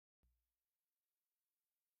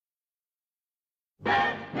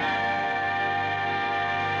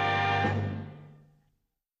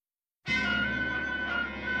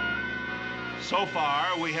So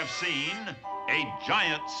far, we have seen a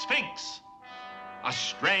giant sphinx, a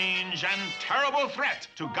strange and terrible threat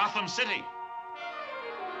to Gotham City.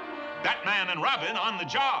 Batman and Robin on the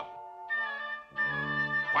job,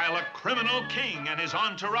 while a criminal king and his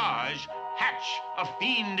entourage hatch a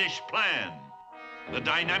fiendish plan. The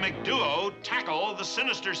dynamic duo tackle the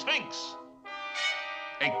sinister Sphinx.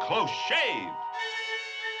 A close shave.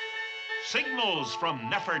 Signals from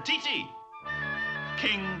Nefertiti.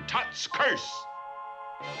 King Tut's curse.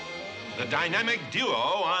 The dynamic duo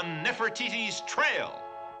on Nefertiti's trail.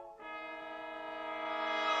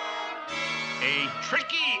 A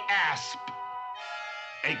tricky asp.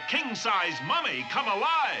 A king-size mummy come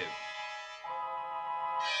alive.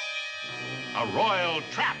 A royal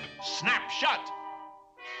trap snap shut.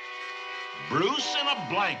 Bruce in a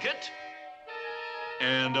blanket.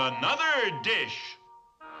 And another dish.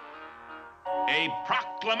 A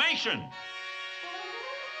proclamation.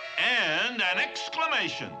 And an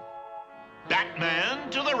exclamation.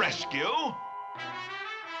 Batman to the rescue.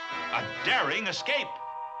 A daring escape.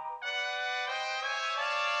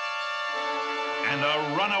 And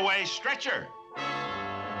a runaway stretcher.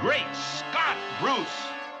 Great Scott, Bruce!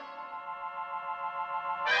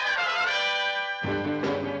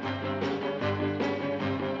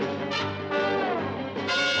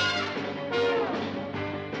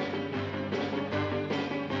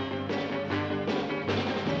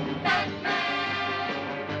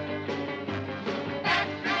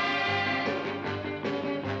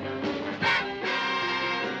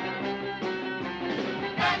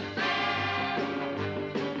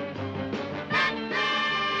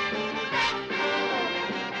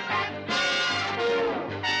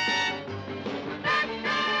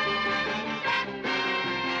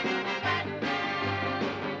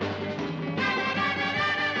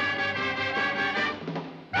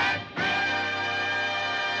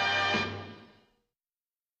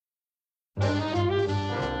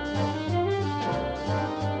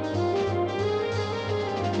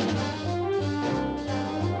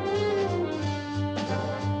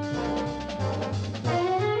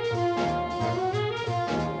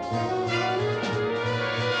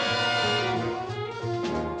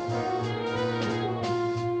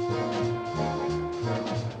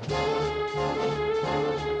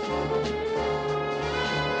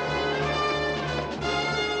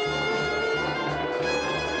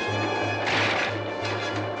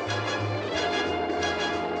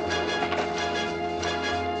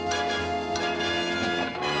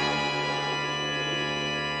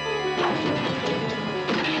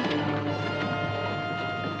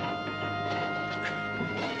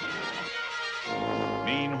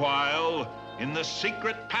 Meanwhile, in the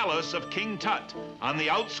secret palace of King Tut, on the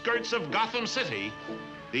outskirts of Gotham City,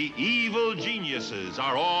 the evil geniuses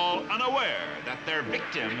are all unaware that their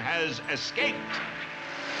victim has escaped.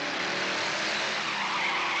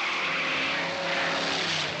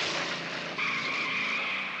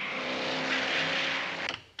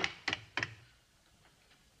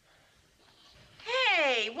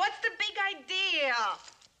 Hey, what's the big idea?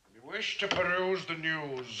 We wish to peruse the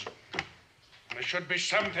news. There should be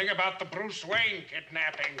something about the Bruce Wayne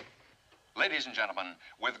kidnapping. Ladies and gentlemen,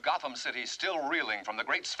 with Gotham City still reeling from the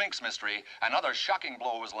great Sphinx mystery, another shocking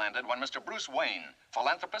blow was landed when Mr. Bruce Wayne,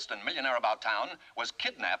 philanthropist and millionaire about town, was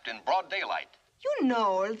kidnapped in broad daylight. You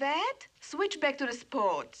know all that. Switch back to the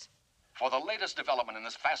sports. For the latest development in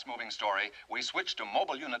this fast-moving story, we switch to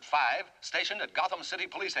Mobile Unit 5, stationed at Gotham City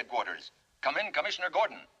Police Headquarters. Come in, Commissioner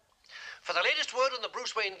Gordon. For the latest word on the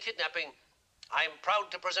Bruce Wayne kidnapping, I am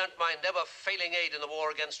proud to present my never-failing aid in the war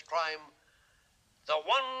against crime, the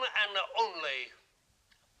one and only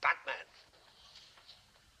Batman.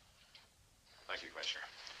 Thank you, Commissioner.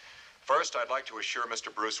 First, I'd like to assure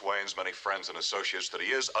Mr. Bruce Wayne's many friends and associates that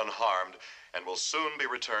he is unharmed and will soon be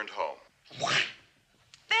returned home. What?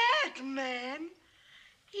 Batman?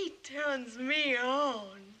 He turns me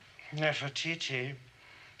on. Nefertiti,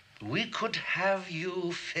 we could have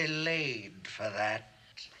you filleted for that.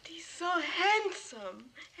 But he's so handsome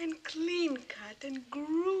and clean-cut and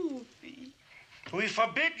groovy. We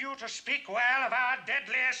forbid you to speak well of our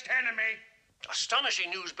deadliest enemy. Astonishing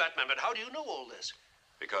news, Batman, but how do you know all this?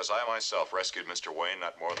 Because I myself rescued Mr. Wayne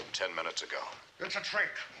not more than 10 minutes ago. It's a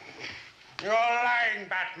trick. You're lying,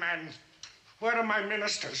 Batman. Where are my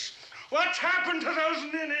ministers? What's happened to those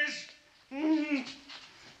ninnies?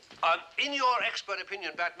 In your expert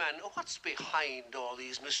opinion, Batman, what's behind all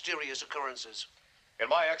these mysterious occurrences? In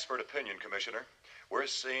my expert opinion, Commissioner, we're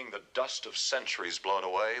seeing the dust of centuries blown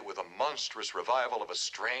away with a monstrous revival of a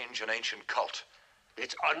strange and ancient cult.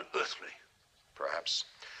 It's unearthly. Perhaps.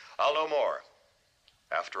 I'll know more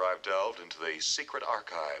after I've delved into the secret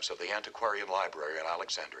archives of the Antiquarian Library in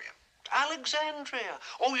Alexandria. Alexandria?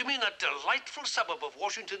 Oh, you mean that delightful suburb of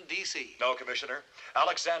Washington, D.C.? No, Commissioner.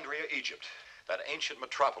 Alexandria, Egypt. That ancient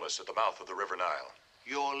metropolis at the mouth of the River Nile.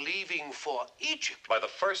 You're leaving for Egypt? By the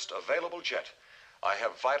first available jet. I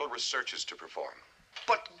have vital researches to perform.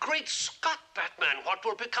 But great Scott, Batman, what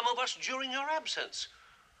will become of us during your absence?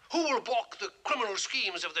 Who will balk the criminal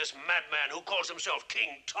schemes of this madman who calls himself King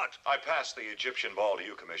Tut? I pass the Egyptian ball to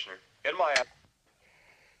you, Commissioner. In my...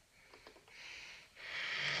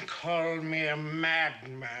 Call me a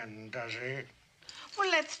madman, does he?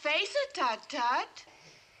 Well, let's face it, Tut-Tut.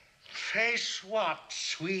 Face what,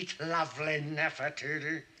 sweet, lovely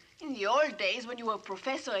Nefertiti? In the old days, when you were a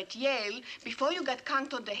professor at Yale, before you got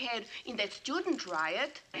conked on the head in that student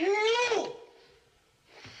riot... No!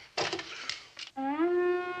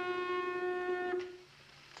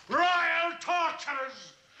 Royal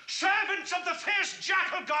torturers, servants of the fierce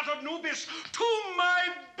jackal god Anubis, to my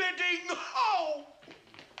bidding, ho!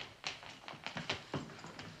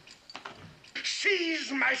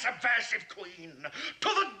 Seize my subversive queen, to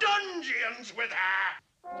the dungeons with her!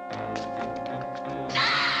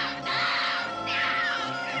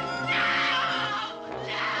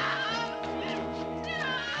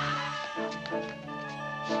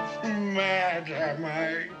 Mad am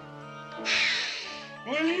I?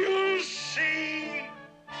 Will you see?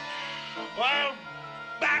 While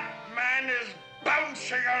Batman is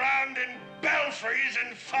bouncing around in belfries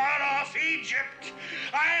in far-off Egypt,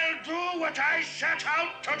 I'll do what I set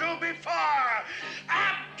out to do before.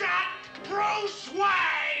 Abduct Bruce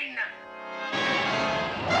Wayne!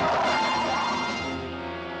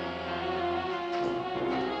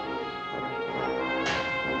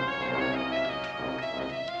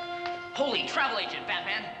 Holy travel agent,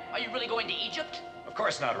 Batman. Are you really going to Egypt? Of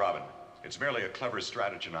course not, Robin. It's merely a clever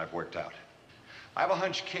stratagem I've worked out. I have a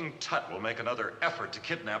hunch King Tut will make another effort to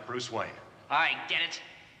kidnap Bruce Wayne. I get it.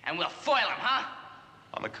 And we'll foil him, huh?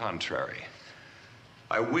 On the contrary,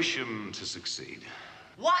 I wish him to succeed.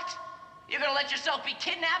 What? You're gonna let yourself be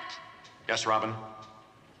kidnapped? Yes, Robin.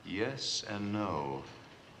 Yes and no.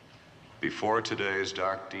 Before today's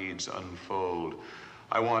dark deeds unfold,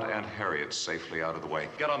 I want Aunt Harriet safely out of the way.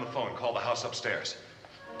 Get on the phone, call the house upstairs.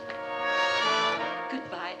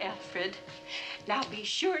 Goodbye, Alfred. Now be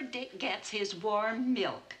sure Dick gets his warm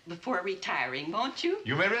milk before retiring, won't you?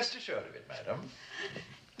 You may rest assured of it, madam.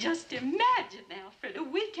 Just imagine, Alfred, a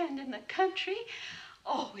weekend in the country.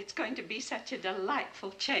 Oh, it's going to be such a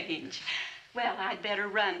delightful change. Well, I'd better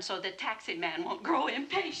run so the taxi man won't grow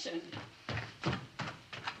impatient.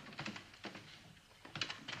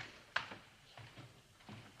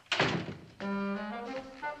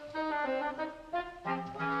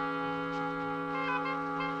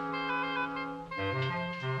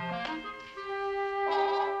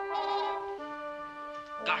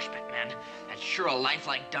 Gosh, Batman, that's sure a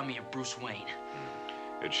lifelike dummy of Bruce Wayne.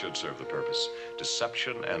 It should serve the purpose.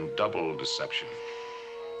 Deception and double deception.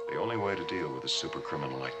 The only way to deal with a super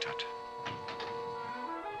criminal like Tut.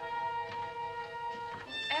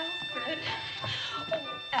 Alfred. Oh,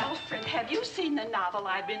 Alfred, have you seen the novel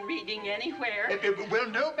I've been reading anywhere? Well,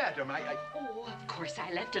 no, madam. Oh, of course,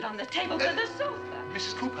 I left it on the table by the sofa.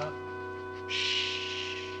 Mrs. Cooper. Shh.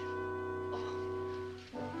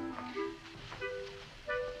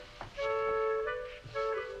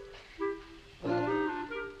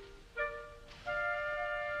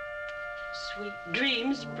 Sweet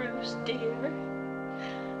dreams, Bruce, dear.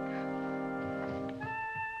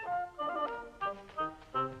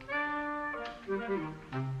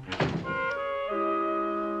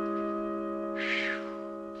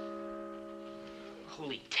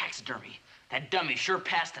 Holy taxidermy. That dummy sure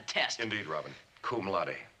passed the test. Indeed, Robin. Cum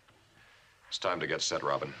laude. It's time to get set,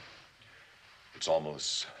 Robin. It's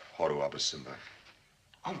almost Horu Abasimba.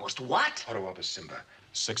 Almost what? Horu Abasimba.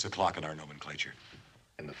 6 o'clock in our nomenclature.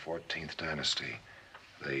 In the 14th dynasty,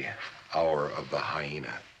 the hour of the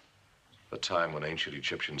hyena. The time when ancient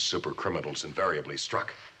Egyptian super criminals invariably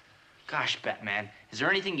struck. Gosh, Batman, is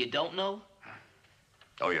there anything you don't know?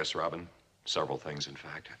 Oh, yes, Robin. Several things, in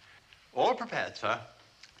fact. All prepared, sir.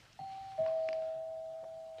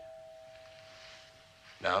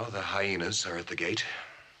 Now the hyenas are at the gate.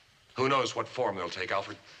 Who knows what form they'll take,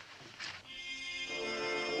 Alfred?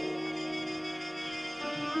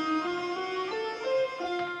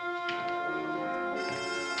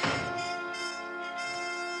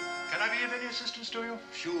 Can I be of any assistance to you?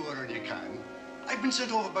 Sure you can. I've been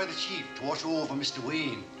sent over by the chief to watch over Mr.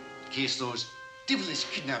 Wayne in case those devilish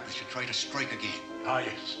kidnappers should try to strike again. Ah,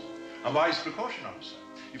 yes. A wise precaution, officer.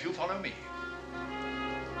 If you follow me.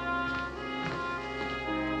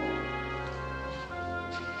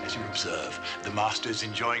 As you observe, the master's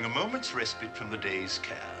enjoying a moment's respite from the day's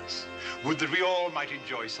cares. Would that we all might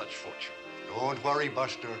enjoy such fortune. Don't worry,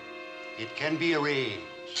 Buster. It can be arranged.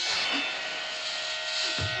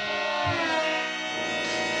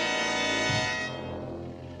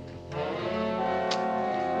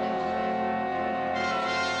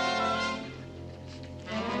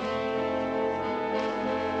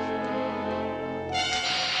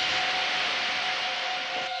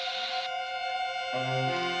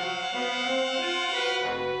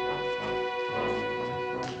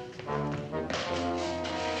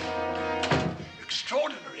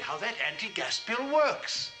 Extraordinary how that anti-gas bill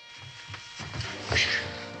works.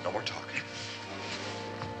 No more talking.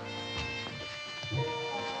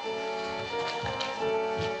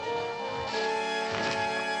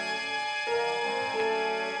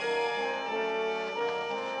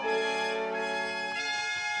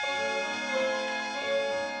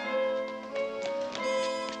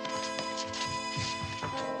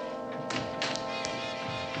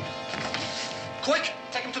 Quick,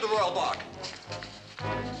 take him to the Royal Bark.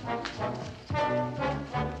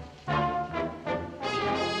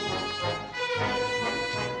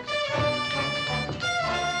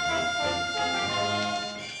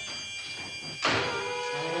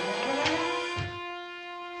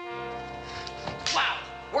 Wow,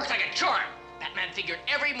 works like a charm. Batman figured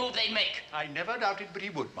every move they'd make. I never doubted but he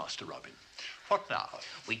would, Master Robin. What now?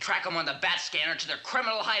 We track them on the bat scanner to their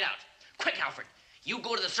criminal hideout. Quick, Alfred. You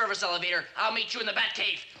go to the service elevator. I'll meet you in the bat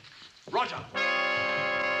cave. Roger.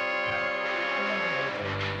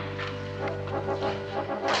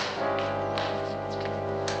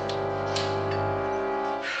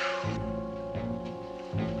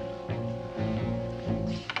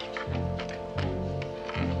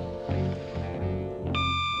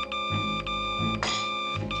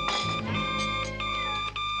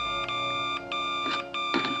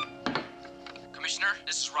 Commissioner,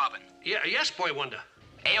 this is Robin. Yes, Boy Wonder.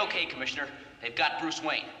 A-OK, Commissioner. They've got Bruce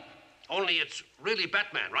Wayne. Only it's really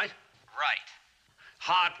Batman, right? Right.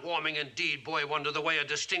 Heartwarming indeed, Boy Wonder, the way a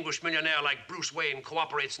distinguished millionaire like Bruce Wayne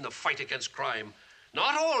cooperates in the fight against crime.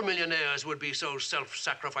 Not all millionaires would be so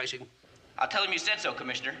self-sacrificing. I'll tell him you said so,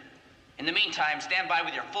 Commissioner. In the meantime, stand by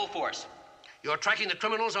with your full force. You're tracking the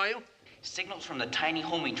criminals, are you? Signals from the tiny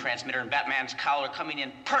homing transmitter in Batman's cowl are coming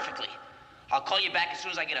in perfectly. I'll call you back as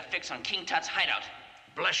soon as I get a fix on King Tut's hideout.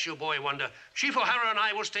 Bless you, Boy Wonder. Chief O'Hara and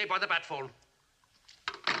I will stay by the bat phone.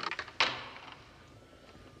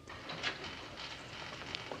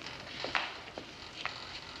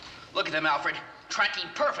 Look at them, Alfred. Tracking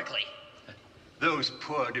perfectly. Those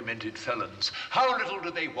poor demented felons. How little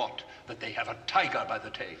do they want that they have a tiger by the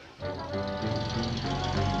tail?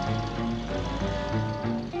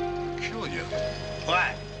 Peculiar.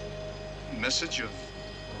 What? Message of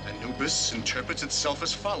Anubis interprets itself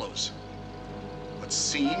as follows. What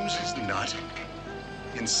seems is not.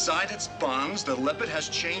 Inside its bonds, the leopard has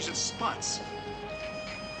changed its spots.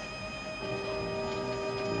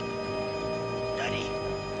 Daddy.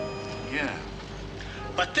 Yeah.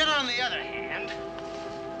 But then on the other hand,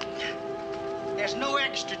 there's no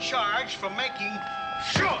extra charge for making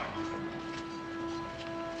sure.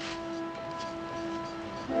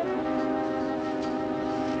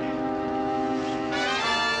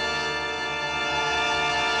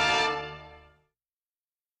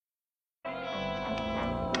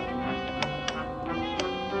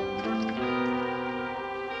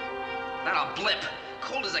 Not a blip.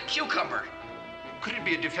 Cold as a cucumber. Could it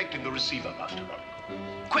be a defect in the receiver, Master Robin?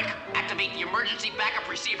 Quick, activate the emergency backup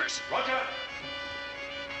receivers. Roger.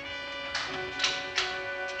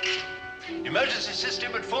 Emergency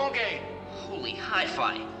system at full gain. Holy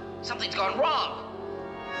hi-fi. Something's gone wrong.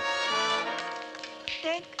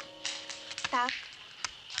 Tick, tock.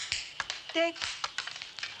 Tick,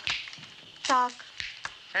 tock.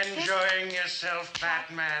 Enjoying yourself,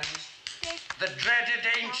 Batman? Tick, The dreaded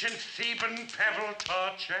ancient Theban pebble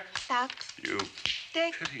torture? tock. You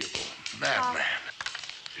Tick, pitiable madman.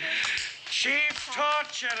 Chief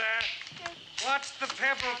Torturer, what's the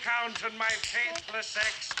pebble count on my faithless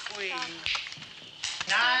ex-queen?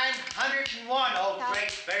 901, oh great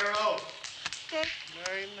Pharaoh. tick,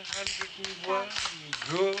 901.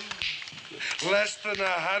 Good. Less than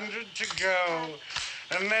 100 to go.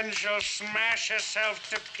 And then she'll smash herself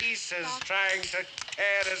to pieces trying to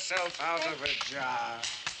tear herself out of a jar.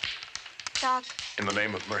 tock. In the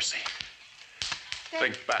name of mercy,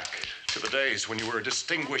 think back to the days when you were a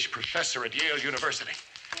distinguished professor at Yale University.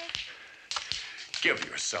 Give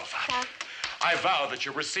yourself up. I vow that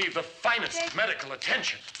you'll receive the finest medical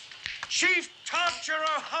attention. Chief Torturer,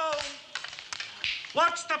 ho!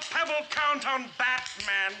 What's the pebble count on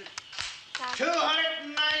Batman?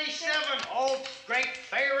 297, old great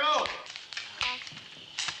Pharaoh.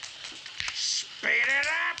 Speed it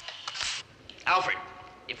up. Alfred,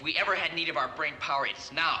 if we ever had need of our brain power,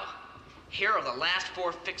 it's now. Here are the last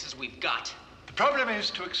 4 fixes we've got. The problem is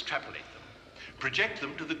to extrapolate them, project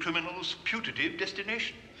them to the criminal's putative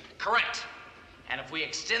destination. Correct. And if we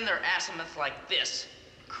extend their azimuth like this,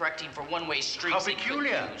 correcting for one-way streets... How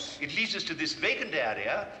peculiar. It leads us to this vacant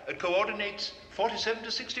area at coordinates 47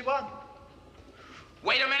 to 61.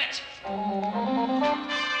 Wait a minute.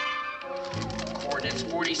 Coordinates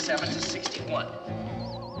 47 to 61.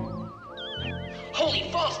 Holy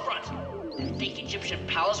false front! Fake Egyptian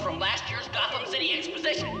palace from last year's Gotham City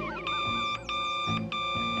exposition.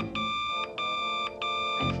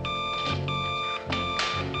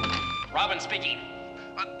 Robin speaking.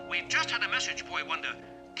 We've just had a message, Boy Wonder.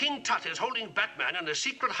 King Tut is holding Batman in a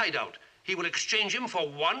secret hideout. He will exchange him for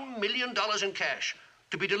 $1 million in cash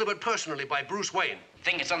to be delivered personally by Bruce Wayne.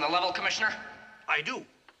 Think it's on the level, Commissioner? I do.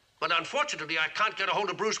 But unfortunately, I can't get a hold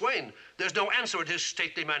of Bruce Wayne. There's no answer at his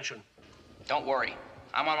stately mansion. Don't worry.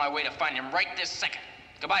 I'm on my way to find him right this second.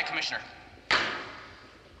 Goodbye, Commissioner.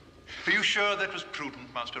 Are you sure that was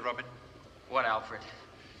prudent, Master Robin? What, Alfred?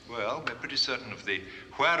 Well, we're pretty certain of the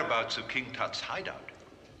whereabouts of King Tut's hideout.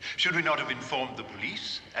 Should we not have informed the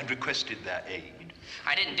police and requested their aid?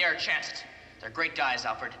 I didn't dare chance it. They're great guys,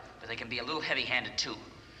 Alfred, but they can be a little heavy-handed, too.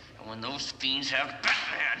 And when those fiends have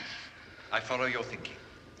Batman... I follow your thinking.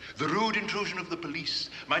 The rude intrusion of the police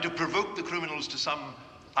might have provoked the criminals to some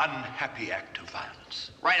unhappy act of violence.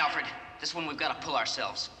 Right, Alfred. This one we've got to pull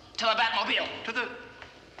ourselves. To the Batmobile. To the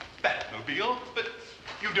Batmobile? But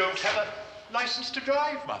you don't have a license to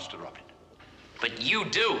drive, Master Robin. But you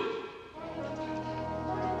do.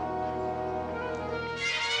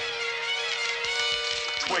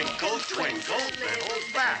 Twinkle, twinkle, little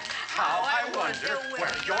bat, how I wonder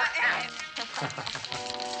where you're at.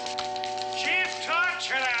 Chief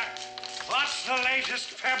Torturer, what's the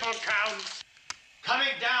latest pebble count?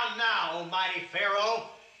 Coming down now, O mighty Pharaoh.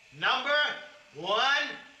 Number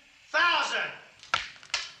 1,000.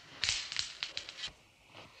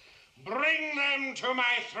 Bring them to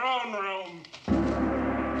my throne room.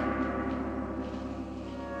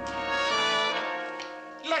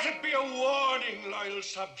 Let it be a warning, loyal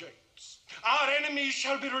subjects. Our enemies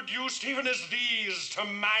shall be reduced even as these to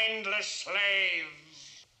mindless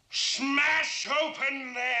slaves. Smash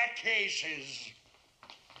open their cases.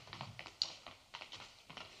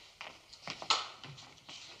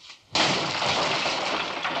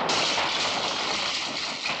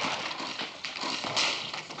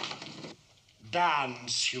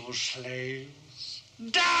 Dance, you slaves.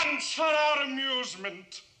 Dance for our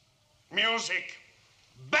amusement. Music.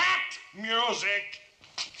 Bat music.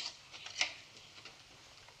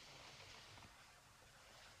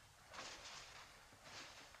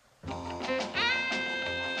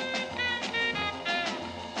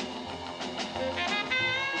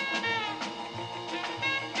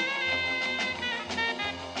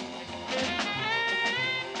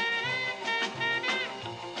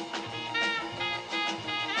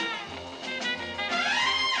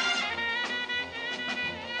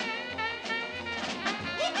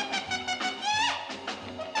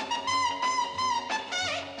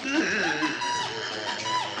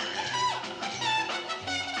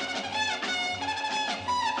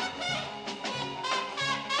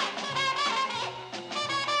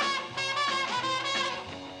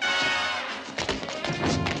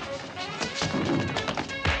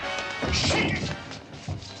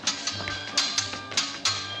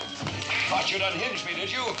 Thought you'd unhinge me,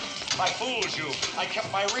 did you? I fooled you. I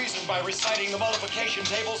kept my reason by reciting the multiplication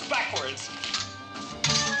tables backwards.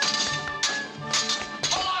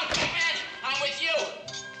 Hold on, Batman! I'm with you!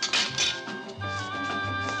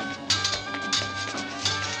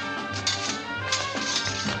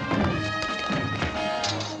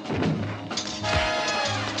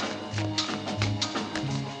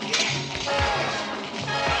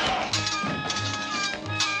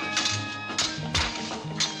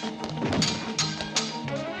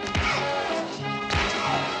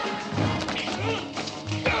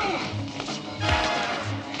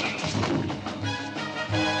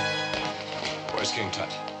 Where's King Tut?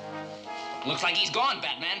 Looks like he's gone,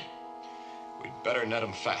 Batman. We'd better net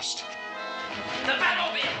him fast. The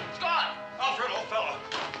Batmobile! It's gone! Alfred, old fellow,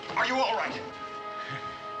 are you all right?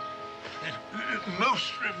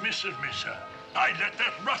 Most remiss of me, sir. I let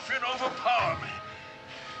that ruffian overpower me.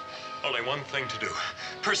 Only one thing to do.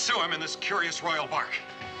 Pursue him in this curious royal bark.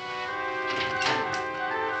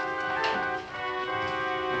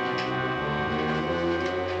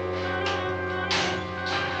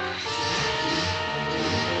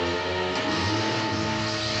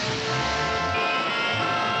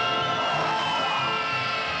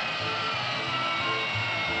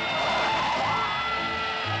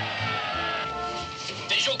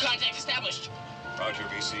 contact established. Roger,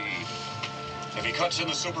 BCE. If he cuts in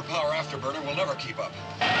the superpower afterburner, we'll never keep up.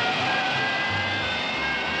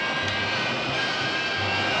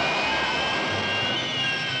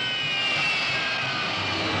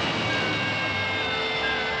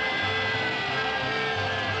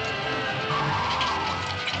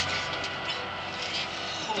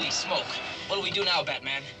 Holy smoke. What do we do now,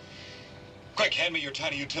 Batman? Quick, hand me your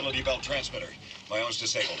tiny utility belt transmitter. My own's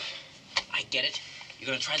disabled. I get it. You're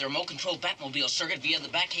gonna try the remote-controlled Batmobile circuit via the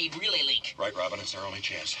Batcave relay link. Right, Robin, it's our only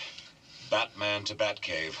chance. Batman to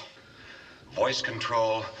Batcave. Voice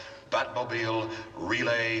control, Batmobile,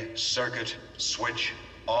 relay, circuit, switch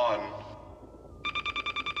on.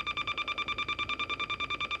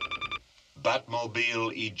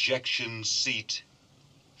 Batmobile ejection seat.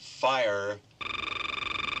 Fire.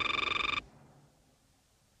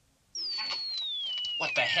 What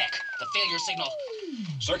the heck? The failure signal.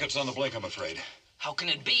 Circuit's on the blink, I'm afraid. How can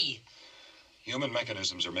it be? Human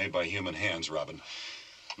mechanisms are made by human hands, Robin.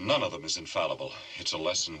 None of them is infallible. It's a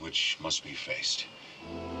lesson which must be faced.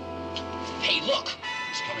 Hey, look!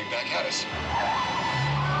 He's coming back at us.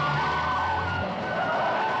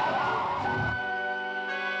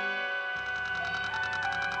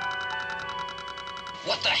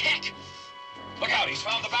 What the heck? Look out, he's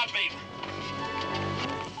found the Batbeam.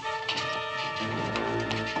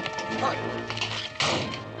 Hurry.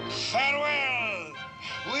 Farewell.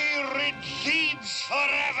 We rid Thebes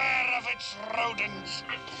forever of its rodents.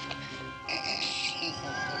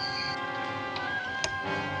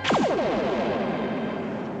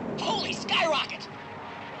 Holy skyrocket!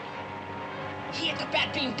 He hit the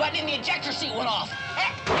Batbeam button and the ejector seat went off.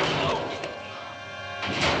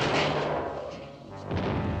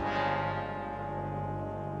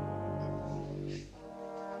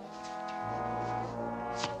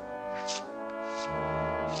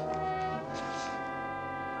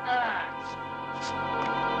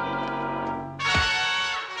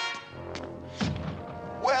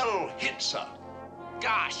 Well hit, son.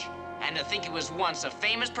 Gosh, and to think he was once a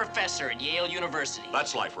famous professor at Yale University.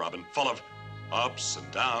 That's life, Robin, full of ups and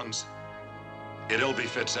downs. It ill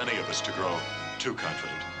befits any of us to grow too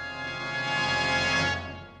confident.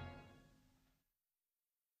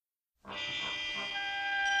 A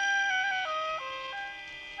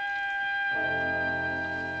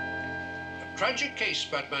tragic case,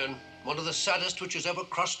 Batman. One of the saddest which has ever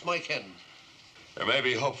crossed my ken. There may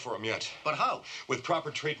be hope for him yet. But how? With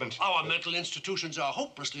proper treatment. Our mental institutions are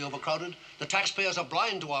hopelessly overcrowded. The taxpayers are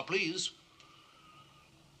blind to our pleas.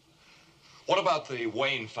 What about the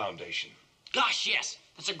Wayne Foundation? Gosh, yes.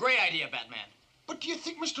 That's a great idea, Batman. But do you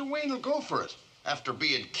think Mr. Wayne will go for it after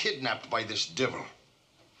being kidnapped by this devil?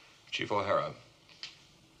 Chief O'Hara,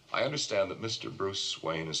 I understand that Mr. Bruce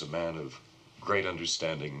Wayne is a man of great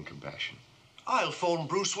understanding and compassion. I'll phone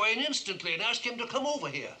Bruce Wayne instantly and ask him to come over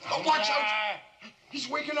here. Oh, watch out! He's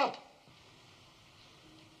waking up.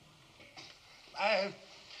 I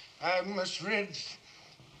must rid.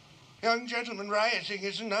 Young gentleman rioting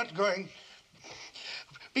is not going.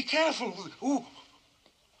 Be careful. Ooh.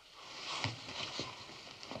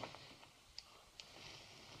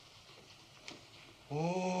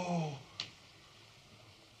 Oh.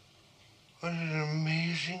 What an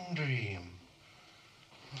amazing dream.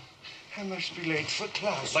 I must be late for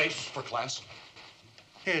class. Late for class?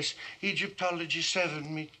 Yes, Egyptology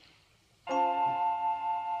 7 meet.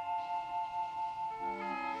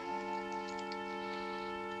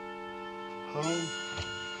 Oh,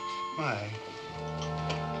 my.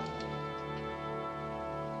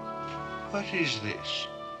 What is this?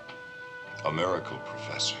 A miracle,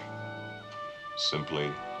 Professor.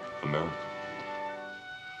 Simply a miracle.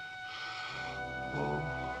 Oh,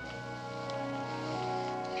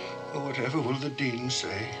 whatever will the dean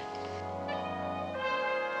say?